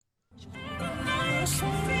Thank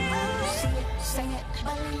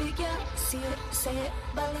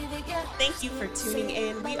you for tuning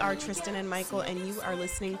in. We are Tristan and Michael, and you are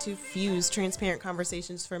listening to Fuse, Transparent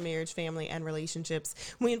Conversations for Marriage, Family, and Relationships.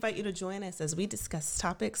 We invite you to join us as we discuss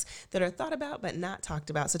topics that are thought about but not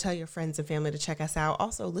talked about. So tell your friends and family to check us out.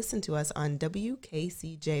 Also, listen to us on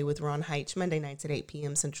WKCJ with Ron Heitch, Monday nights at 8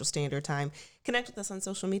 p.m. Central Standard Time. Connect with us on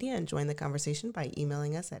social media and join the conversation by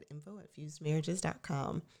emailing us at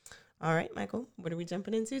info@fusedmarriages.com. All right, Michael, what are we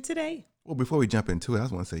jumping into today? Well, before we jump into it, I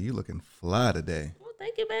just want to say you're looking fly today. Well,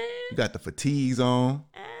 thank you, man. You got the fatigues on.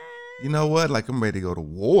 You know what? Like, I'm ready to go to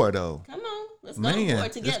war, though. Come on. Let's go to war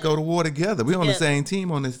together. Let's go to war together. We're on the same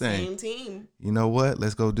team on this thing. Same team. You know what?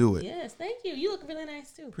 Let's go do it. Yes, thank you. You look really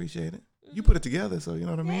nice, too. Appreciate it. You put it together, so you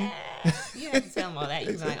know what I mean? Yeah. You have to tell them all that.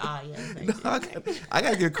 You're like, oh, yeah, thank you. I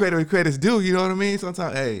got to give credit where credit's due, you know what I mean?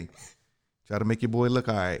 Sometimes, hey, try to make your boy look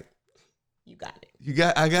all right. You got it.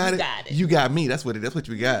 I got it. Got it. You got me. That's what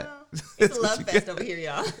you got. It's a love fest over here,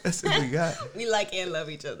 y'all. That's what we got. We like and love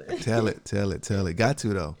each other. Tell it. Got to,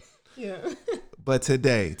 though. Yeah. But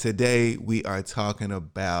today we are talking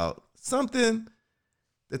about something,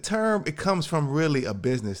 the term, it comes from really a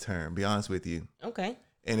business term, be honest with you. Okay.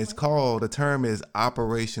 And it's called, the term is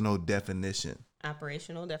operational definition.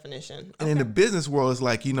 Operational definition. Okay. And in the business world, it's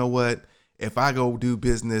like, you know what, if I go do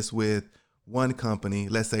business with one company,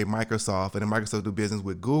 let's say Microsoft, and then Microsoft do business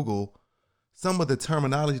with Google, some of the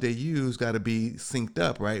terminology they use got to be synced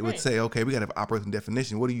up, right? It would say, okay, we got to have operational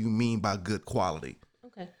definition. What do you mean by good quality?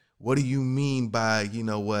 Okay. What do you mean by, you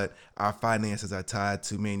know what, our finances are tied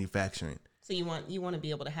to manufacturing? So you want to be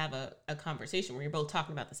able to have a conversation where you're both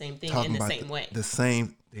talking about the same thing in the same way.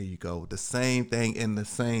 There you go. The same thing in the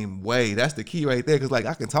same way. That's the key right there. Because like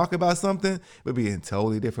I can talk about something, but be in a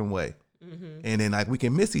totally different way. Mm-hmm. And then like we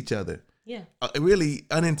can miss each other. Yeah. Really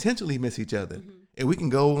unintentionally miss each other. Mm-hmm. And we can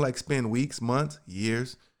go like spend weeks, months,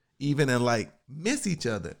 years, even and like miss each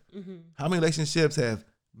other. Mm-hmm. How many relationships have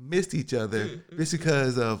missed each other just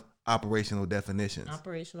because of operational definitions?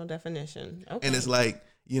 Operational definition. Okay. And it's like,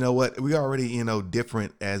 you know what, we already, you know,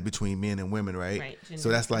 different as between men and women, right? Right. So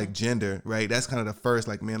that's like gender, right? That's kind of the first,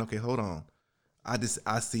 like, man, okay, hold on. I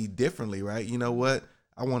see differently, right? You know what?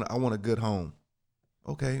 I want a good home.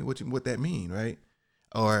 Okay, what that mean, right?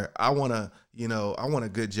 Or I want a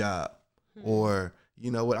good job. Mm-hmm. Or,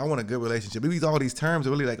 you know what, I want a good relationship. All these terms are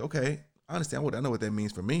really like, okay, I know what that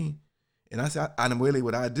means for me. And I say, I'm really,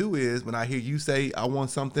 what I do is when I hear you say I want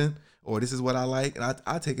something or this is what I like, and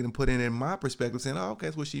I take it and put it in my perspective saying, oh, okay,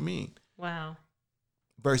 that's what she mean. Wow.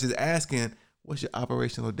 Versus asking, what's your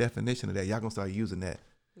operational definition of that? Y'all gonna start using that.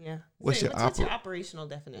 Yeah. What's your operational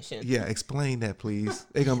definition? Yeah, explain that, please.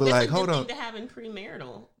 They're gonna be like, hold on. That's a good thing to have in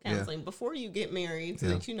premarital counseling before you get married, so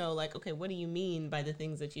that you know, like, okay, what do you mean by the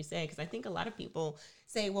things that you say? Because I think a lot of people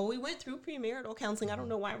say, well, we went through premarital counseling. I don't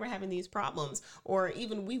know why we're having these problems. Or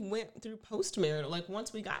even we went through postmarital. Like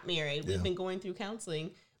once we got married, we've been going through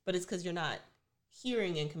counseling, but it's because you're not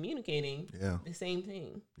hearing and communicating the same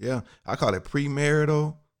thing. Yeah, I call it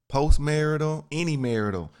premarital, postmarital, any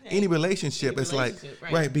marital, any relationship. It's like,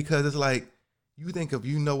 right, because it's like, you think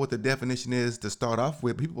you know what the definition is to start off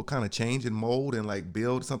with, people kind of change and mold and like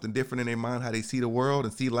build something different in their mind, how they see the world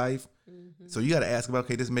and see life. Mm-hmm. So you got to ask about,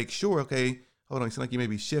 okay, just make sure, okay, hold on, you seem like you may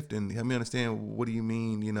be shifting. Help me understand, what do you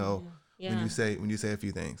mean, you know, when you say a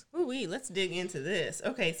few things. Ooh-wee, let's dig into this.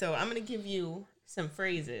 Okay, so I'm going to give you some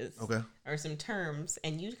phrases or some terms,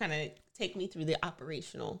 and you kind of take me through the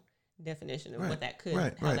operational definition of what that could,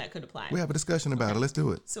 how that could apply. We have a discussion about it. Let's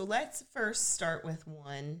do it. So let's first start with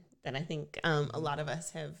one that I think a lot of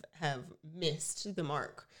us have missed the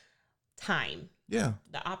mark. Time. Yeah.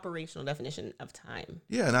 The operational definition of time.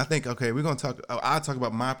 Yeah, and I think, okay, we're going to talk, I'll talk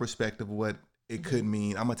about my perspective of what it could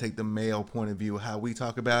mean. I'm going to take the male point of view, how we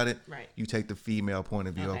talk about it. Right. You take the female point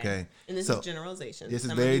of view, okay? And this is generalization. This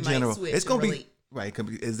is very general. It's going to be, right,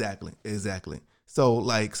 exactly. So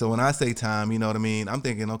when I say time, you know what I mean? I'm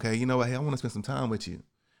thinking, okay, you know what? Hey, I want to spend some time with you.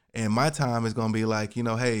 And my time is going to be like, you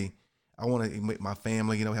know, hey, I want to meet my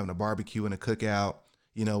family, you know, having a barbecue and a cookout.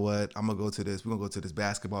 You know what? We're going to go to this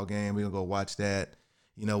basketball game. We're going to go watch that.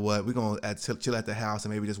 You know what? We're going to chill at the house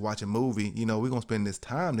and maybe just watch a movie. You know, we're going to spend this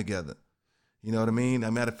time together. You know what I mean? As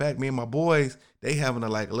a matter of fact, me and my boys, they having a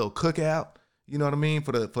little cookout. You know what I mean?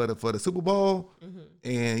 For the Super Bowl. Mm-hmm.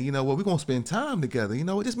 And you know what? We're going to spend time together. You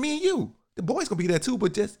know, just me and you. The boys gonna be there too,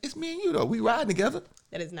 but it's me and you though. We riding together.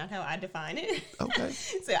 That is not how I define it. Okay.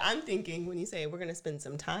 So I'm thinking when you say we're gonna spend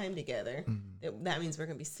some time together, that means we're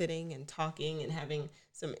gonna be sitting and talking and having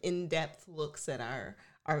some in-depth looks at our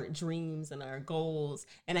our dreams and our goals.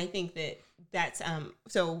 And I think that that's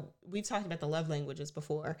so we've talked about the love languages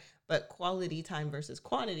before, but quality time versus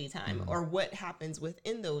quantity time, or what happens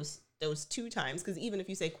within those two times. Because even if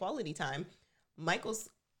you say quality time, Michael's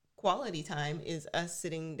quality time is us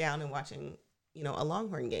sitting down and watching, a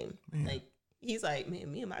Longhorn game. Like, he's like,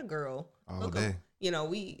 man, me and my girl all day.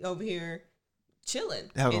 We over here chilling.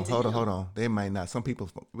 Hold on. They might not. Some people,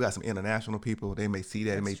 we got some international people. They may see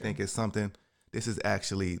that. They may think it's something. This is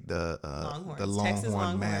actually the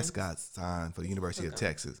Longhorn mascot sign for the University of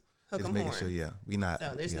Texas. Just making sure, we not.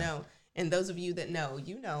 So there's and those of you that know,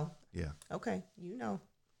 Yeah. Okay,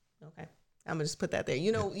 Okay. I'm gonna just put that there.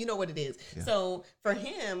 You know what it is. Yeah. So for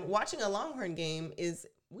him, watching a Longhorn game is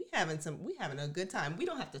we having a good time. We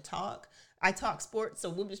don't have to talk. I talk sports, so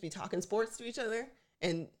we'll just be talking sports to each other.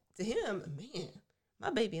 And to him, man, my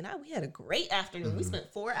baby and we had a great afternoon. Mm-hmm. We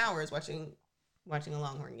spent 4 hours watching a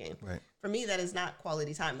Longhorn game. Right. For me, that is not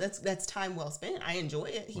quality time. That's time well spent. I enjoy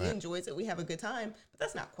it. He enjoys it. We have a good time, but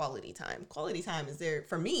that's not quality time. Quality time is there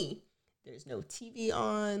for me. There's no TV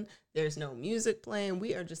on. There's no music playing.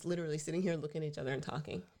 We are just literally sitting here looking at each other and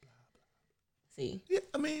talking. See? Yeah,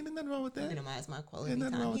 I mean, there's nothing wrong with that. Minimize my quality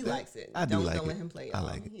time. He likes it. Don't let him play it. I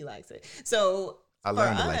like it. He likes it. So for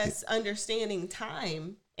us, understanding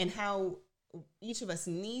time and how each of us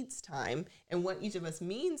needs time and what each of us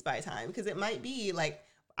means by time, because it might be like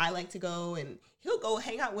I like to go and he'll go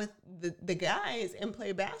hang out with the guys and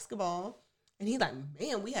play basketball. And he's like,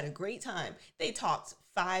 man, we had a great time. They talked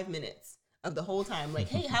 5 minutes of the whole time. Like,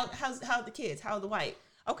 hey, how the kids? How the white?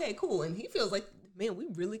 Okay, cool. And he feels like, man, we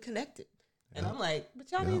really connected. And I'm like,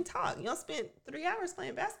 but y'all didn't talk. Y'all spent 3 hours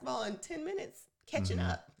playing basketball and 10 minutes catching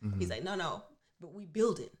up. Mm-hmm. He's like, no, but we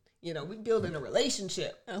building. We building a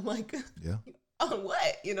relationship. And I'm like, on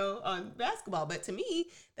what? On basketball. But to me,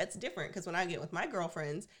 that's different because when I get with my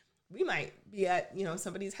girlfriends, we might be at,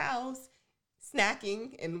 somebody's house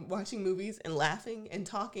snacking and watching movies and laughing and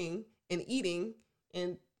talking and eating.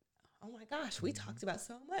 And oh my gosh, we talked about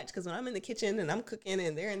so much because when I'm in the kitchen and I'm cooking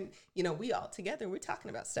and they're in, we all together, we're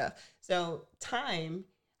talking about stuff. So time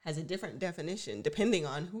has a different definition depending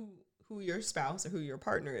on who your spouse or who your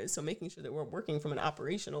partner is. So making sure that we're working from an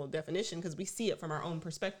operational definition because we see it from our own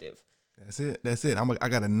perspective. That's it. I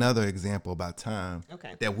got another example about time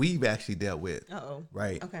that we've actually dealt with.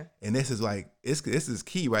 Right. Okay. And this is like, this is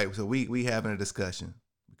key, right? So we having a discussion.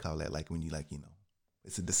 We call that like when you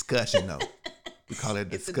it's a discussion though. We call it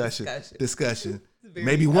discussion.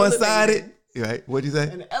 Maybe one-sided, right? What'd you say?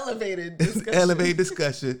 An elevated discussion. Elevated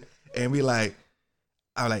discussion. And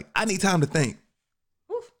I'm like, I need time to think.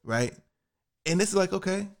 Oof. Right? And this is like,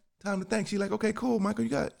 okay, time to think. She's like, okay, cool, Michael,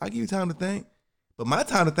 I'll give you time to think. But my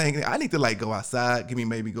time to think, I need to go outside,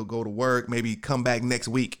 maybe go to work, maybe come back next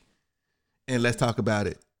week and let's talk about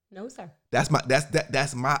it. No, sir. That's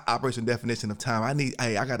my operation definition of time.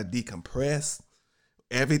 I got to decompress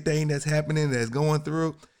everything that's happening, that's going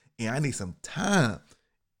through, and I need some time.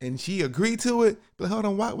 And she agreed to it, but hold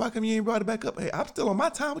on, why come you ain't brought it back up? Hey, I'm still on my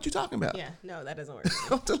time. What you talking about? Yeah, no, that doesn't work.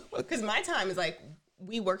 Because my time is like,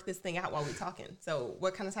 we work this thing out while we're talking. So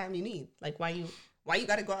what kind of time do you need? Like, why you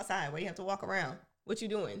got to go outside? Why you have to walk around? What you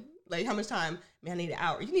doing? Like, how much time? Man, I need an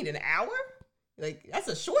hour. You need an hour? Like, that's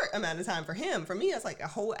a short amount of time for him. For me, that's like a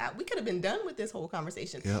whole hour. We could have been done with this whole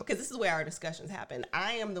conversation because this is where our discussions happen.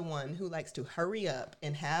 I am the one who likes to hurry up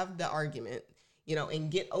and have the argument,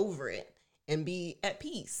 and get over it and be at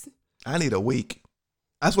peace. I need a week.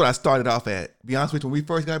 That's what I started off at. Be honest with you, when we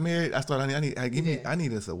first got married, I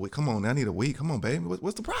need this a week. Come on, I need a week. Come on, baby.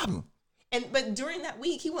 What's the problem? But during that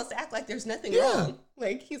week, he wants to act like there's nothing wrong.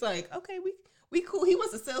 Like, he's like, okay, we cool. He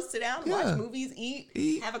wants to still sit down, watch movies,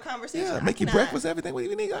 eat, have a conversation. Make you breakfast, everything. What do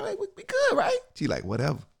you need? All right, we good, right? She like,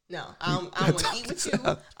 whatever. No, I don't want to eat with you.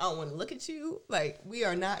 I don't want to look at you. Like, we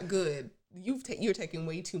are not good. You're taking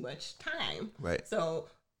way too much time. Right. So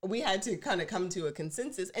we had to kind of come to a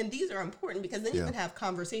consensus. And these are important because then you can have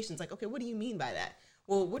conversations like, okay, what do you mean by that?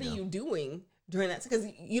 Well, what are you doing during that? Because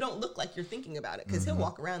you don't look like you're thinking about it. Because he'll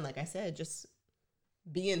walk around, like I said, just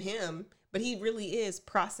being him. But he really is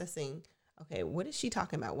processing, okay, what is she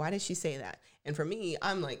talking about? Why did she say that? And for me,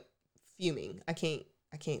 I'm like fuming. I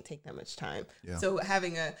can't take that much time. Yeah. So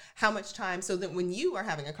having how much time, so that when you are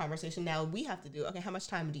having a conversation, now we have to do, okay, how much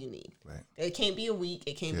time do you need? Right. It can't be a week.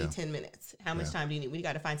 It can't be 10 minutes. How much time do you need? We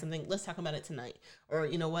got to find something. Let's talk about it tonight. Or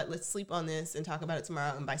you know what? Let's sleep on this and talk about it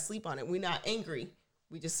tomorrow. And by sleep on it, we're not angry.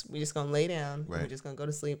 We just going to lay down. Right. We're just going to go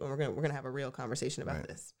to sleep and we're going to have a real conversation about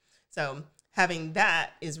this. So having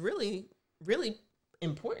that is really, really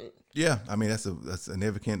important. Yeah, I mean that's a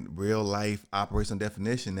significant real life operational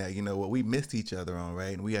definition that what we missed each other on,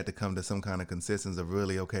 right? And we had to come to some kind of consensus of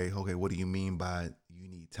really okay, what do you mean by you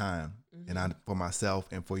need time, and I for myself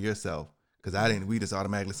and for yourself. Because we just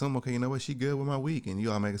automatically assume, okay, you know what, she good with my week, and you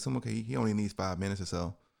automatically assume, okay, he only needs 5 minutes or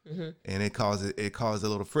so, and it caused a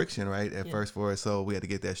little friction, right, at first for us. So we had to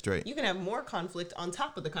get that straight. You can have more conflict on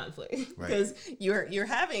top of the conflict because you're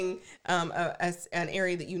having an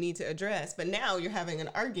area that you need to address, but now you're having an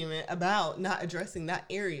argument about not addressing that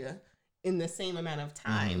area in the same amount of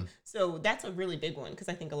time. So that's a really big one because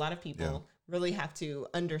I think a lot of people really have to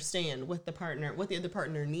understand what the other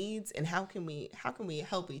partner needs, and how can we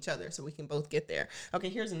help each other so we can both get there. Okay,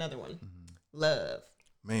 here's another one. Love.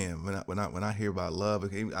 Man, when I hear about love,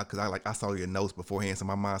 because I saw your notes beforehand, so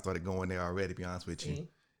my mind started going there already. To be honest with you,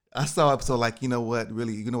 I saw it. So like, you know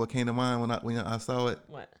what came to mind when I saw it?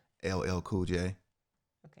 What? LL Cool J.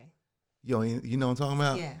 Okay. You know what I'm talking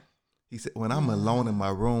about? Yeah. He said, when I'm alone in my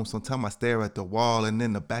room, sometimes I stare at the wall, and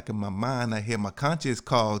in the back of my mind, I hear my conscience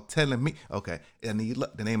call telling me, okay, the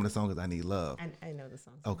name of the song is I Need Love. I know the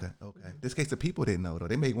song. Okay. This case the people didn't know, though.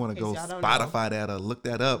 They may want to go Spotify that or look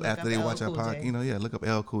that up after they watch our podcast. Look up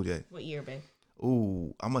LL Cool J. What year, babe?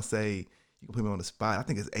 Ooh, I'm going to say, you can put me on the spot. I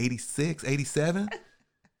think it's 86, 87.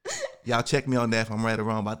 Y'all check me on that if I'm right or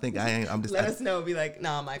wrong, but I think I ain't. I'm just. Let us know. Be like,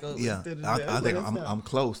 nah, Michael. Yeah, I think I'm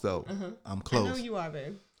close, though. I'm close. I know you are,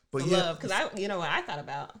 babe. But love, because you know what I thought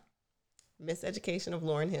about? Miseducation of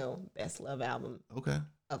Lauryn Hill, best love album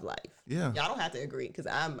of life. Yeah. Y'all don't have to agree because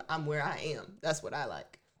I'm where I am. That's what I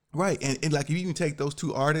like. Right. And like, if you even take those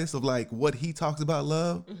two artists of like what he talks about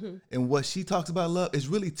love and what she talks about love, it's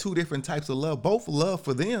really two different types of love. Both love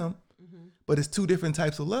for them, but it's two different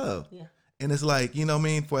types of love. Yeah. And it's like, you know what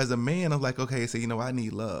I mean? For as a man, I'm like, okay, so, I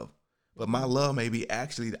need love. But my love may be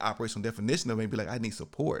actually the operational definition of maybe like, I need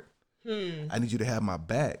support. I need you to have my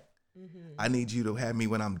back. I need you to have me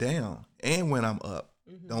when I'm down and when I'm up.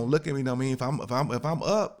 Don't look at me. I mean, if I'm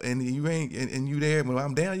up and you ain't and you there when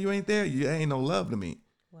I'm down, you ain't there. You ain't no love to me.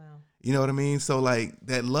 Wow. You know what I mean? So like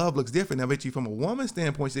that love looks different. I bet you from a woman's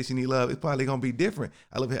standpoint, say she need love, it's probably gonna be different.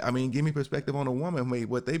 Give me perspective on a woman,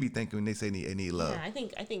 what they be thinking when they say they need love. Yeah, I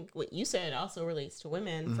think what you said also relates to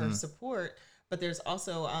women for support, but there's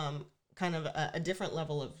also kind of a different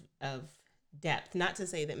level of depth. Not to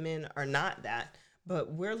say that men are not that,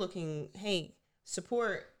 but we're looking, hey,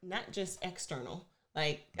 support, not just external.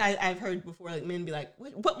 Like I've heard before, like men be like,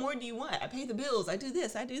 what more do you want? I pay the bills. I do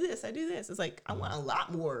this. I do this. I do this. It's like, I want a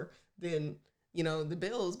lot more than, the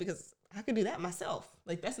bills, because I could do that myself.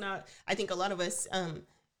 Like that's not, I think a lot of us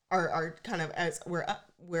are kind of, as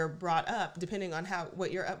we're brought up, depending on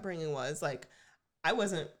what your upbringing was. Like I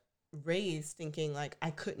wasn't raised thinking like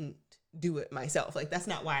I couldn't do it myself. Like that's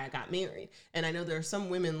not why I got married. And I know there are some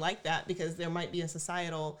women like that because there might be a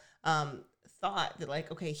societal thought that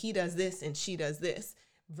like, okay, he does this and she does this,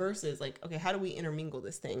 versus like, okay, how do we intermingle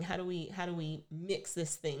this thing? How do we mix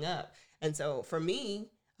this thing up? And so for me,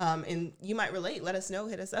 and you might relate, let us know,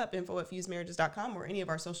 hit us up, info@fusedmarriages.com or any of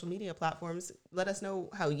our social media platforms. Let us know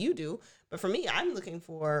how you do. But for me, I'm looking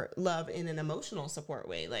for love in an emotional support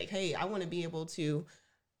way. Like, hey, I want to be able to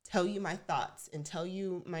tell you my thoughts and tell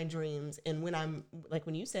you my dreams. And when I'm, like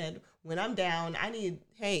when you said, when I'm down, I need,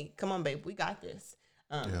 hey, come on, babe, we got this.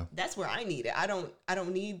 That's where I need it. I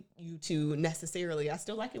don't need you to necessarily, I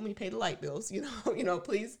still like it when you pay the light bills,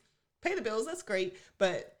 please pay the bills. That's great.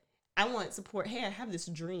 But I want support. Hey, I have this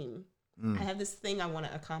dream. I have this thing I want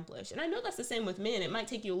to accomplish. And I know that's the same with men. It might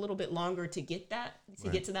take you a little bit longer to get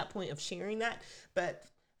get to that point of sharing that. But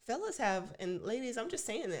fellas have, and ladies, I'm just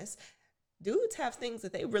saying this, dudes have things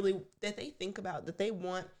that they think about, that they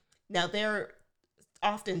want. Now they're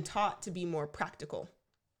often taught to be more practical.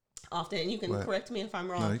 Often, and you can correct me if I'm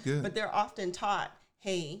wrong, but they're often taught,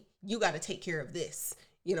 hey, you got to take care of this.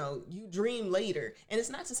 You dream later. And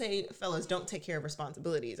it's not to say fellas don't take care of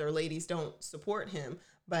responsibilities or ladies don't support him,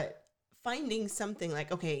 but finding something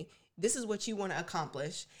like, okay, this is what you want to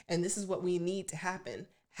accomplish and this is what we need to happen.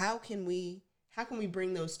 How can we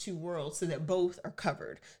bring those two worlds so that both are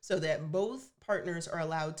covered, so that both partners are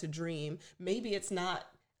allowed to dream? Maybe it's not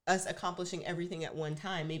us accomplishing everything at one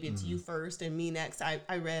time. Maybe it's you first and me next.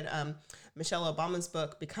 I read Michelle Obama's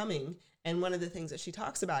book, Becoming, and one of the things that she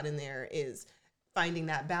talks about in there is finding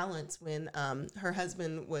that balance when her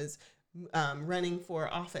husband was running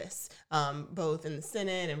for office, both in the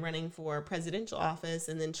Senate and running for presidential office,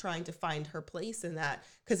 and then trying to find her place in that.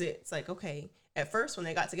 Because it's like, okay, at first when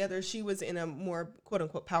they got together, she was in a more quote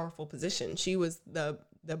unquote powerful position. She was the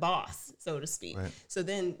boss, so to speak. Right. So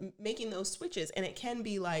then making those switches, and it can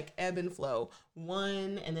be like ebb and flow,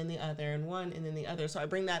 one and then the other and one and then the other. So I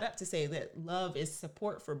bring that up to say that love is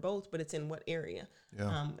support for both, but it's in what area?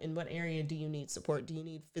 Yeah. In what area do you need support? Do you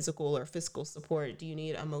need physical or fiscal support? Do you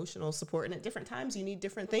need emotional support? And at different times you need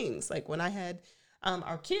different things. Like when I had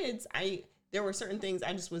Our kids, there were certain things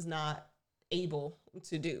I just was not able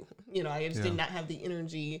to do. You know, I just did not have the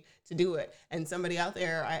energy to do it. And somebody out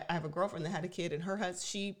there, I have a girlfriend that had a kid, and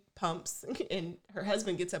she pumps, and her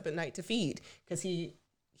husband gets up at night to feed, because he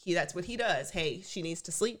that's what he does. Hey, she needs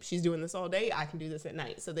to sleep. She's doing this all day. I can do this at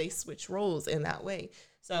night. So they switch roles in that way.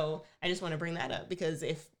 So I just want to bring that up, because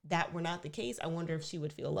if that were not the case, I wonder if she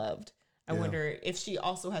would feel loved. I wonder if she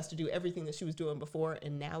also has to do everything that she was doing before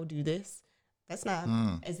and now do this. That's not,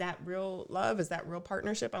 is that real love? Is that real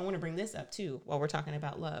partnership? I want to bring this up too while we're talking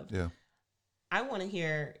about love. Yeah. I want to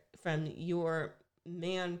hear from your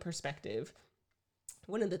man perspective.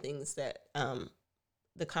 One of the things that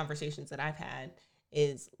the conversations that I've had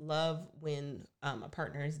is love when a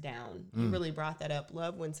partner is down. You really brought that up.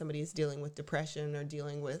 Love when somebody is dealing with depression or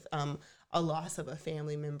dealing with a loss of a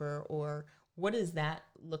family member, or what does that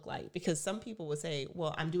look like? Because some people would say,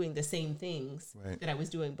 well, I'm doing the same things that I was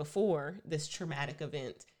doing before this traumatic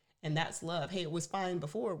event, and that's love. Hey, it was fine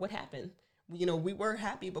before. What happened? You know, we were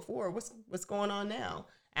happy before. What's going on now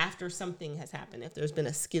after something has happened, if there's been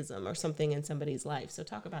a schism or something in somebody's life? So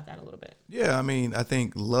talk about that a little bit. Yeah, I mean, I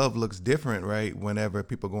think love looks different, right? Whenever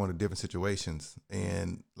people go into different situations,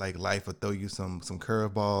 and like life will throw you some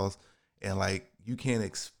curveballs, and like you can't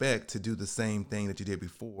expect to do the same thing that you did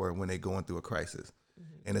before when they're going through a crisis.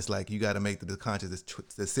 And it's like you got to make the conscious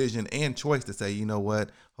decision and choice to say, you know what,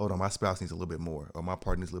 hold on, my spouse needs a little bit more, or my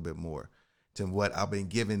partner needs a little bit more to what I've been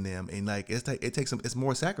giving them. And like it's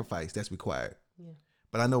more sacrifice that's required. Yeah.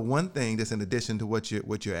 But I know one thing that's in addition to what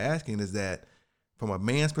you're asking is that from a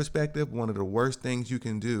man's perspective, one of the worst things you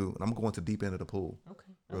can do, and I'm going to the deep end of the pool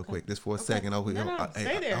real quick, just for a second.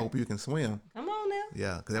 Stay there. I hope you can swim. Come on now.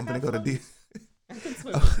 Yeah, because I'm going to go to deep. I can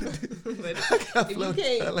swim. But if you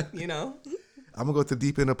can't, you know. I'm going to go to the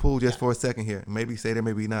deep end of the pool just for a second here. Maybe stay there,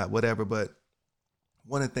 maybe not, whatever. But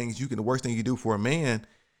one of the things the worst thing you do for a man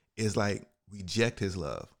is like reject his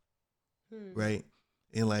love, right?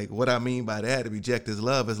 And like what I mean by that, to reject his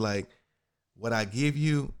love, is like what I give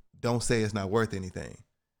you, don't say it's not worth anything.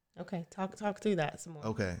 Okay, talk through that some more.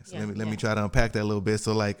 Okay, so let me try to unpack that a little bit.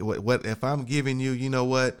 So like what if I'm giving you, you know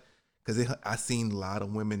what? Because I seen a lot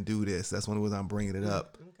of women do this. That's one of the reasons I'm bringing it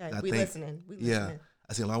up. Okay, we listening. Yeah,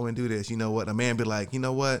 I seen a lot of women do this. You know what? A man be like, you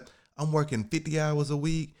know what? I'm working 50 hours a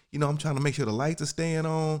week. You know, I'm trying to make sure the lights are staying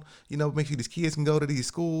on. You know, make sure these kids can go to these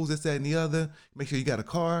schools, this, that, and the other. Make sure you got a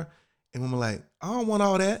car. And women like, I don't want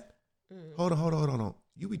all that. Hold on.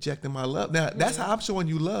 You rejecting my love. Now, that's how I'm showing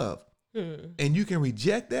you love. And you can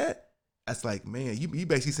reject that. That's like, man, you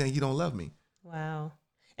basically saying you don't love me. Wow.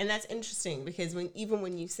 And that's interesting, because even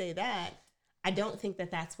when you say that, I don't think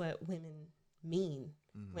that that's what women mean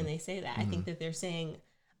when they say that. I think that they're saying,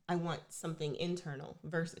 I want something internal,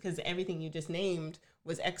 versus, because everything you just named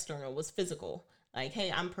was external, was physical. Like,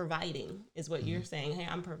 hey, I'm providing is what you're saying. Hey,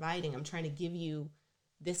 I'm providing. I'm trying to give you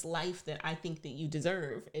this life that I think that you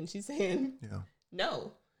deserve. And she's saying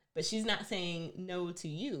no, but she's not saying no to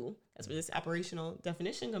you. That's where this operational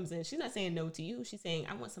definition comes in. She's not saying no to you. She's saying,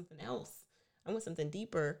 I want something else. I want something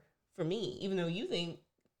deeper for me. Even though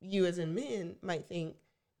you as in men might think,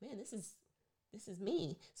 man, this is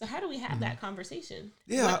me. So how do we have that conversation?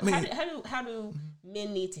 Yeah. How do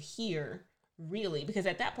men need to hear, really? Because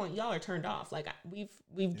at that point, y'all are turned off. Like we've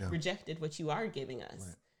rejected what you are giving us.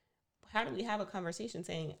 Right. How do we have a conversation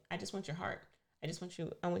saying, I just want your heart. I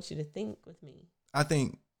want you to think with me. I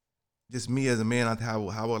think just me as a man, how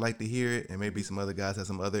I would like to hear it, and maybe some other guys have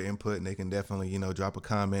some other input, and they can definitely, drop a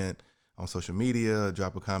comment on social media,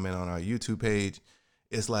 drop a comment on our YouTube page.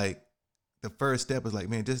 It's like the first step is like,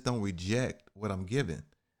 man, just don't reject what I'm giving.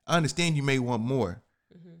 I understand you may want more,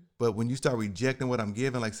 but when you start rejecting what I'm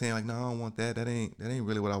giving, like saying like, no, I don't want that. That ain't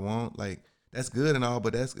really what I want. Like, that's good and all,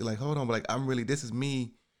 but that's like, hold on, but like, this is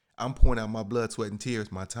me. I'm pouring out my blood, sweat, and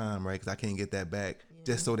tears, my time, right? Because I can't get that back,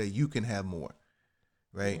 just so that you can have more,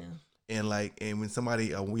 right? Yeah. And when somebody,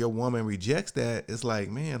 your woman rejects that, it's like,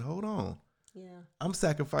 man, hold on. Yeah. I'm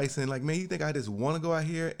sacrificing. Like, man, you think I just want to go out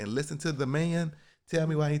here and listen to the man tell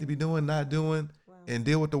me what I need to be doing, not doing, and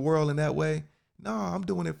deal with the world in that way? No, I'm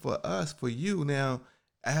doing it for us, for you. Now,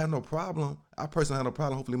 I have no problem. I personally have no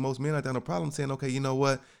problem. Hopefully most men out there have no problem saying, okay, you know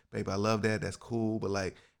what, babe, I love that. That's cool. But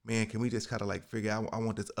like, man, can we just kind of like figure out, I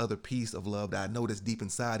want this other piece of love that I know that's deep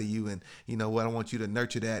inside of you. And you know what, I want you to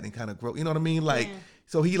nurture that and kind of grow. You know what I mean? Like,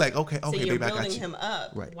 so he like, okay, so you're baby, I got you. building him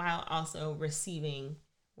up while also receiving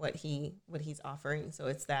what he's offering. So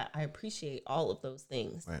it's that I appreciate all of those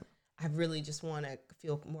things. Right. I really just want to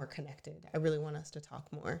feel more connected. I really want us to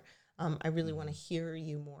talk more. I really want to hear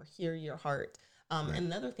you more, hear your heart.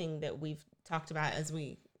 Another thing that we've talked about as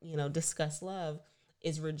we, discuss love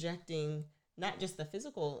is rejecting not just the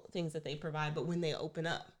physical things that they provide, but when they open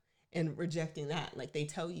up and rejecting that, like they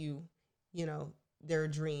tell you, you know, their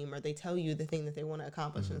dream, or they tell you the thing that they want to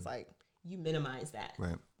accomplish. And it's like, you minimize that,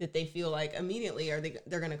 Right. that they feel like immediately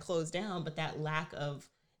they're going to close down. But that lack of,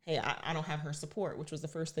 hey, I don't have her support, which was the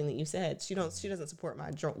first thing that you said. She doesn't support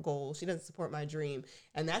my goal. She doesn't support my dream.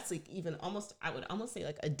 And that's like even almost, I would almost say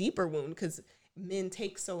like a deeper wound, because men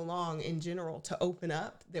take so long in general to open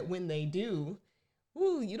up that when they do,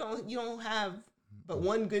 you don't have but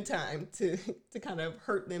one good time to kind of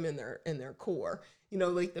hurt them in their core. You know,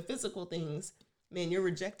 like the physical things, man, you're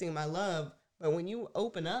rejecting my love. But when you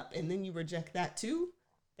open up and then you reject that too,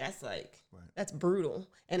 that's like, that's brutal.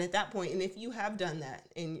 And at that point, and if you have done that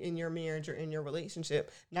in your marriage or in your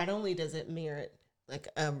relationship, not only does it merit like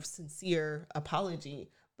a sincere apology,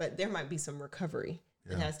 but there might be some recovery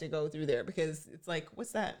that has to go through there, because it's like,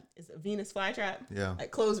 what's that? Is it Venus flytrap? Yeah.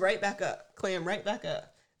 Like close right back up, clam right back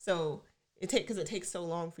up. So because it takes so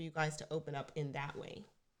long for you guys to open up in that way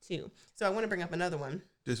too. So I want to bring up another one.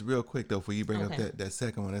 Just real quick though, before you bring up that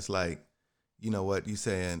second one, it's like, you know what you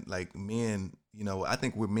saying, like men, you know, I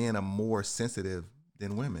think men are more sensitive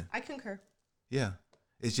than women. I concur. Yeah.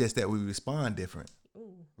 It's just that we respond different.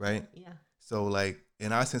 Ooh. Right? Yeah. So like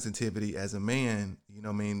in our sensitivity as a man, you know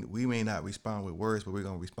what I mean, we may not respond with words, but we're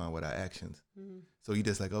going to respond with our actions. Mm-hmm. So you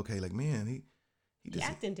just like, okay, like, man, he just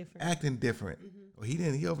acting different. Or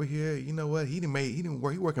he over here, you know what? He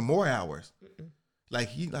working more hours. Mm-mm. Like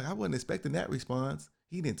I wasn't expecting that response.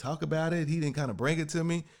 He didn't talk about it. He didn't kind of bring it to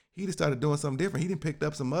me. He just started doing something different. He didn't pick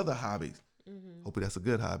up some other hobbies. Mm-hmm. Hopefully that's a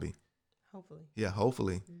good hobby. Hopefully. Yeah,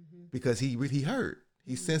 hopefully. Mm-hmm. Because he hurt.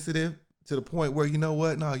 He's sensitive to the point where, you know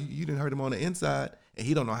what? No, you didn't hurt him on the inside, and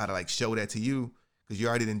he don't know how to like show that to you, because you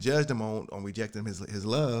already didn't judge him on rejecting his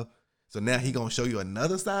love. So now he gonna show you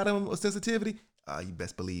another side of him of sensitivity. You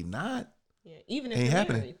best believe not. Yeah, even if you're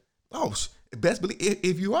married. Oh, best believe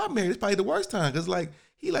if you are married, it's probably the worst time, because like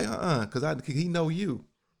he like because he know you.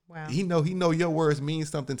 Wow. He know your words mean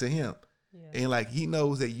something to him. Yeah. And like he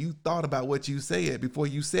knows that you thought about what you said before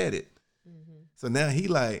you said it. Mm-hmm. So now he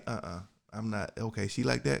like, I'm not okay. She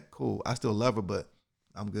like that? Cool. I still love her, but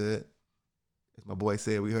I'm good. As my boy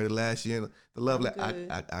said, we heard it last year. The love,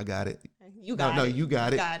 I got it. You got it. No, you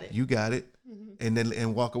got it. You got it. Mm-hmm.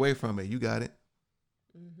 And walk away from it. You got it.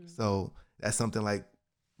 Mm-hmm. So that's something like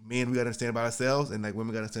men, we got to understand about ourselves, and like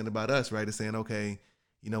women got to understand about us, right? It's saying, okay,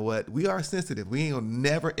 you know what? We are sensitive. We ain't gonna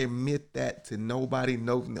never admit that to nobody.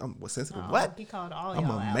 No, I'm sensitive. What? He called all I'm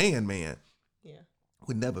y'all a out. man. Yeah.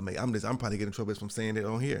 Would never make. I'm probably getting in trouble from saying it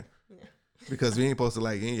on here. Yeah. Because we ain't supposed to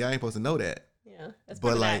y'all ain't supposed to know that. Yeah. That's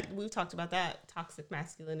part of that. We've talked about that toxic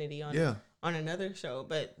masculinity on another show.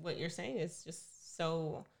 But what you're saying is just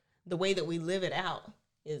so the way that we live it out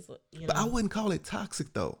is. You know. But I wouldn't call it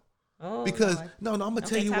toxic though. Oh. Because no, I'm gonna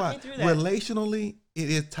tell you why. Relationally, it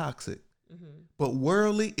is toxic. Mm-hmm. But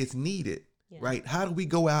worldly, it's needed, right? How do we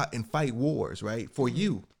go out and fight wars, right? For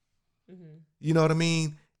you. Mm-hmm. You know what I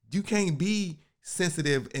mean? You can't be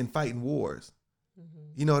sensitive in fighting wars. Mm-hmm.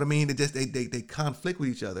 You know what I mean? They conflict with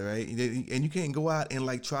each other, right? And you can't go out and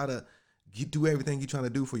like try to do everything you're trying to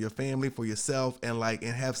do for your family, for yourself, and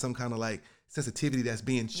have some kind of like sensitivity that's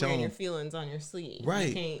being shown. Wearing your feelings on your sleeve.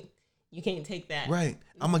 Right. You can't take that. Right.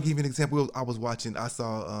 Mm-hmm. I'm gonna give you an example. I was watching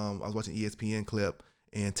ESPN clip.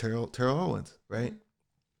 And Terrell Owens, right?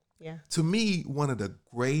 Yeah. To me, one of the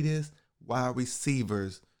greatest wide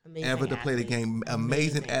receivers ever to play the game.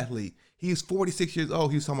 Amazing athlete. He's 46 years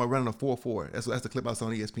old. He was talking about running a 4.4. That's the clip I saw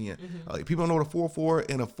on ESPN. Mm-hmm. People don't know what a 4.4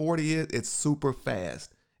 and a 40 is. It's super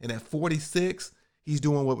fast. And at 46, he's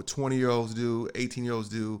doing what 20-year-olds do, 18-year-olds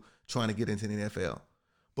do, trying to get into the NFL.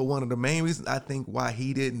 But one of the main reasons I think why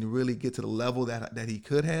he didn't really get to the level that he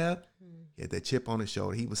could have, he had that chip on his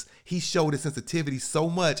shoulder. He showed his sensitivity so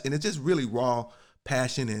much, and it's just really raw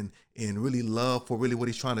passion and really love for really what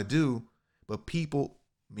he's trying to do. But people,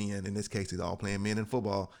 men in this case, he's all playing men in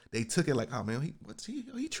football, they took it like, oh man,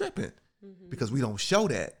 he tripping, because we don't show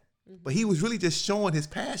that. But he was really just showing his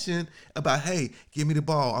passion about, hey, give me the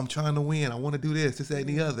ball. I'm trying to win. I want to do this, that, and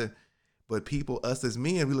the other. But people, us as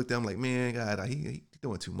men, we looked at him like, man, God, he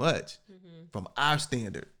doing too much from our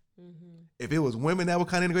standard. If it was women that were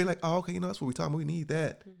kind of integrated, like, oh, okay, that's what we're talking about. We need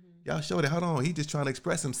that. Y'all show that. Hold on. He's just trying to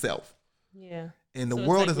express himself. Yeah. And the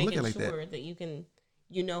world doesn't look at it like that you can,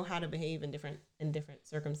 how to behave in different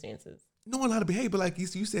circumstances. Knowing how to behave, but like you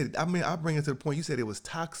said, I mean, I bring it to the point, you said it was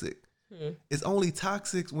toxic. It's only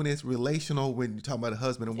toxic when it's relational, when you're talking about a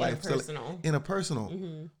husband and wife.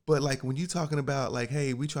 Interpersonal. But like when you're talking about like,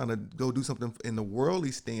 hey, we trying to go do something in the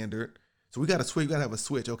worldly standard. So we got to switch. We got to have a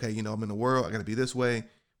switch. Okay, I'm in the world. I got to be this way.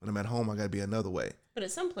 When I'm at home, I got to be another way. But at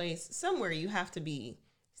somewhere you have to be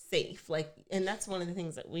safe. Like, and that's one of the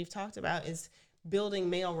things that we've talked about is building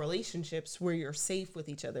male relationships where you're safe with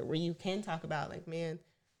each other, where you can talk about like, man,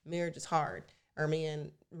 marriage is hard, or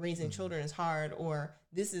man, raising children is hard, or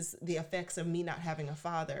this is the effects of me not having a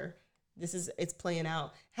father. It's playing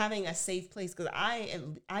out. Having a safe place, because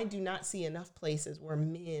I do not see enough places where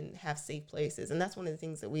men have safe places, and that's one of the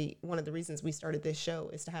things that one of the reasons we started this show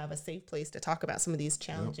is to have a safe place to talk about some of these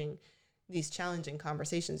challenging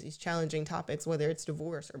conversations, these challenging topics, whether it's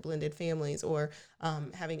divorce or blended families or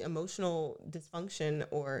having emotional dysfunction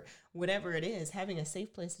or whatever it is. Having a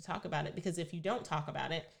safe place to talk about it, because if you don't talk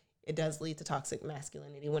about it, it does lead to toxic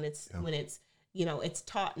masculinity when it's it's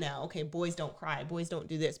taught now, okay, boys don't cry, boys don't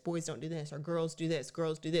do this, or girls do this,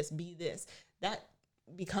 be this. That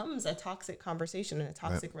becomes a toxic conversation and a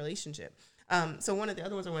toxic relationship. So one of the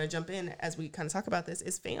other ones I want to jump in as we kind of talk about this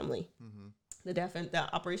is family. Mm-hmm. The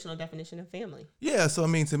operational definition of family. Yeah, so I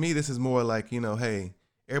mean, to me, this is more like, hey,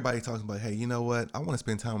 everybody talks about, hey, you know what? I want to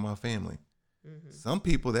spend time with my family. Mm-hmm. Some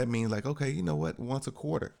people, that means like, okay, you know what? Once a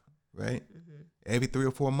quarter, right? Mm-hmm. Every 3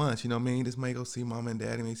 or 4 months, just may go see mom and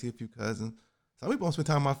daddy, may see a few cousins. Some people want to spend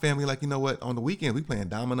time with my family, like, on the weekend, we playing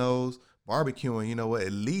dominoes, barbecuing,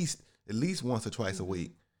 at least once or twice a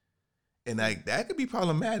week. And like, that could be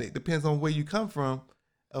problematic. Depends on where you come from,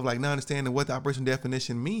 of like not understanding what the operational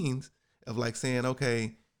definition means. Of like saying,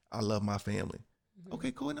 okay, I love my family. Mm-hmm.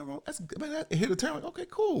 Okay, cool. No wrong. That's hit the term. Like, okay,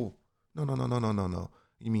 cool. No.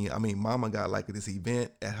 Mama got like this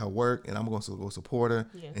event at her work, and I'm going to go support her.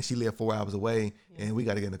 Yeah. And she lived 4 hours away, and we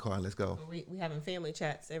got to get in the car and let's go. We having family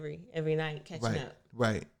chats every night, catching up.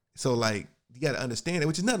 Right. So like, you got to understand it,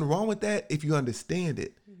 which is nothing wrong with that if you understand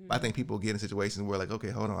it. Mm-hmm. But I think people get in situations where like, okay,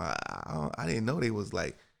 hold on, I didn't know they was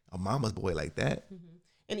like a mama's boy like that. Mm-hmm.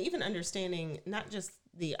 And even understanding not just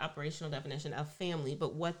the operational definition of family,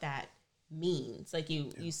 but what that means. Like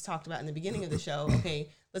you talked about in the beginning of the show, okay,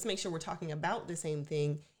 let's make sure we're talking about the same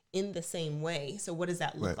thing in the same way. So what does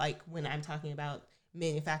that look like when I'm talking about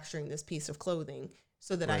manufacturing this piece of clothing,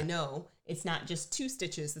 so that I know it's not just 2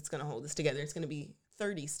 stitches that's going to hold this together. It's going to be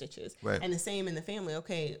 30 stitches. Right. And the same in the family.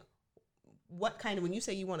 Okay, what kind of, when you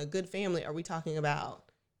say you want a good family, are we talking about,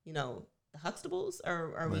 the Huxtables,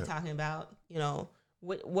 or are we talking about,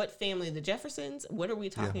 what family, the Jeffersons? What are we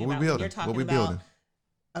talking about when you're talking about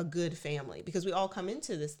a good family? Because we all come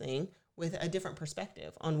into this thing with a different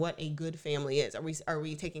perspective on what a good family is. Are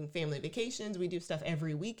we taking family vacations? We do stuff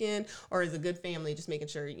every weekend, or is a good family just making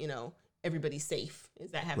sure, everybody's safe? Is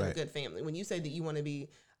that having a good family? When you say that you want to be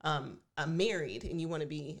married and you want to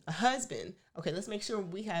be a husband, okay, let's make sure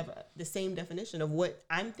we have the same definition of what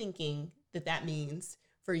I'm thinking that means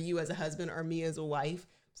for you as a husband or me as a wife.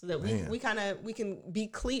 So that we can be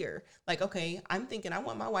clear. Like, okay, I'm thinking I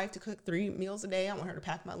want my wife to cook 3 meals a day. I want her to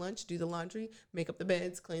pack my lunch, do the laundry, make up the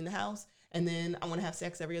beds, clean the house, and then I want to have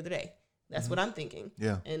sex every other day. That's what I'm thinking.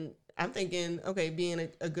 Yeah. And I'm thinking, okay, being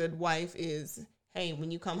a good wife is, hey, when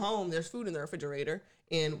you come home, there's food in the refrigerator,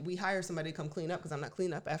 and we hire somebody to come clean up because I'm not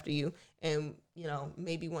cleaning up after you. And,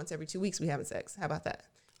 maybe once every 2 weeks we having sex. How about that?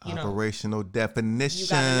 Operational definition. You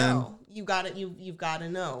got to know. You've got to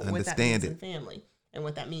know what that means in family. And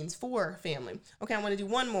what that means for family. Okay, I want to do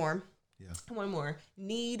one more. Yeah. One more.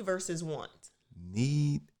 Need versus want.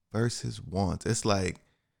 Need versus want. It's like,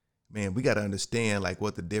 man, we got to understand like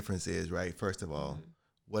what the difference is, right? First of all,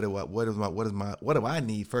 what do I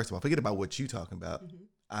need? First of all, forget about what you're talking about. Mm-hmm.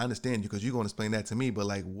 I understand you because you're going to explain that to me. But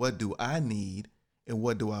like, what do I need and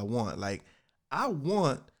what do I want? Like, I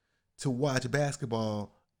want to watch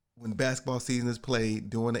basketball. When basketball season is played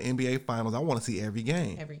during the NBA finals, I want to see every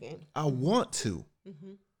game. I want to.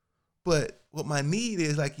 Mm-hmm. But what my need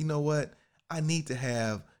is like, I need to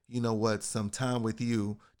have, some time with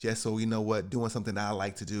you just so, doing something that I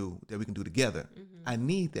like to do that we can do together. Mm-hmm. I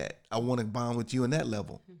need that. I want to bond with you on that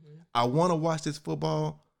level. Mm-hmm. I want to watch this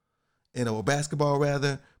football, or basketball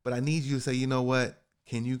rather, but I need you to say,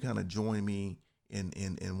 can you kind of join me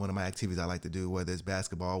in one of my activities I like to do, whether it's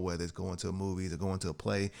basketball, whether it's going to movies or going to a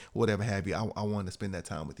play, whatever have you. I want to spend that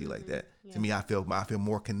time with you like that. Yeah. To me, I feel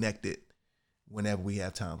more connected whenever we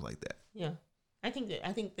have times like that. Yeah. I think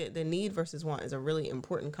that the need versus want is a really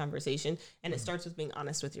important conversation, and it starts with being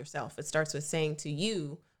honest with yourself. It starts with saying to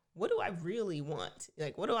you, what do I really want?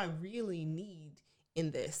 Like, what do I really need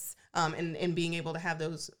in this? And being able to have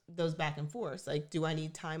those back and forth. Like, do I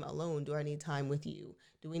need time alone? Do I need time with you?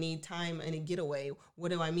 Do we need time in a getaway?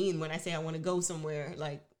 What do I mean when I say I want to go somewhere?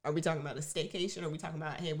 Like, are we talking about a staycation? Or are we talking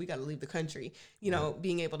about, hey, we got to leave the country?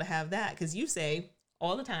 Being able to have that. Because you say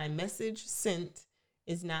all the time, message sent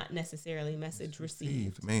is not necessarily message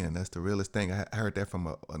received. Man, that's the realest thing. I heard that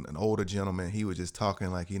from an older gentleman. He was just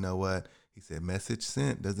talking like, He said, message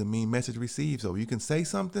sent doesn't mean message received. So you can say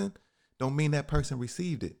something, don't mean that person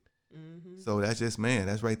received it. So that's just, man,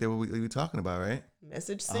 that's right there what we were talking about, right?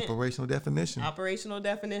 Message sent. Operational definition. Operational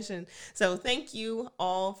definition. So thank you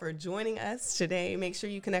all for joining us today. Make sure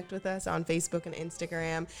you connect with us on Facebook and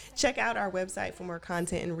Instagram. Check out our website for more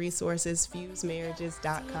content and resources,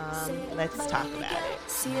 fusemarriages.com. Let's talk about it.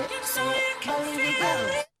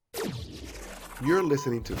 You're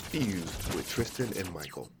listening to Fused with Tristan and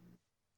Michael.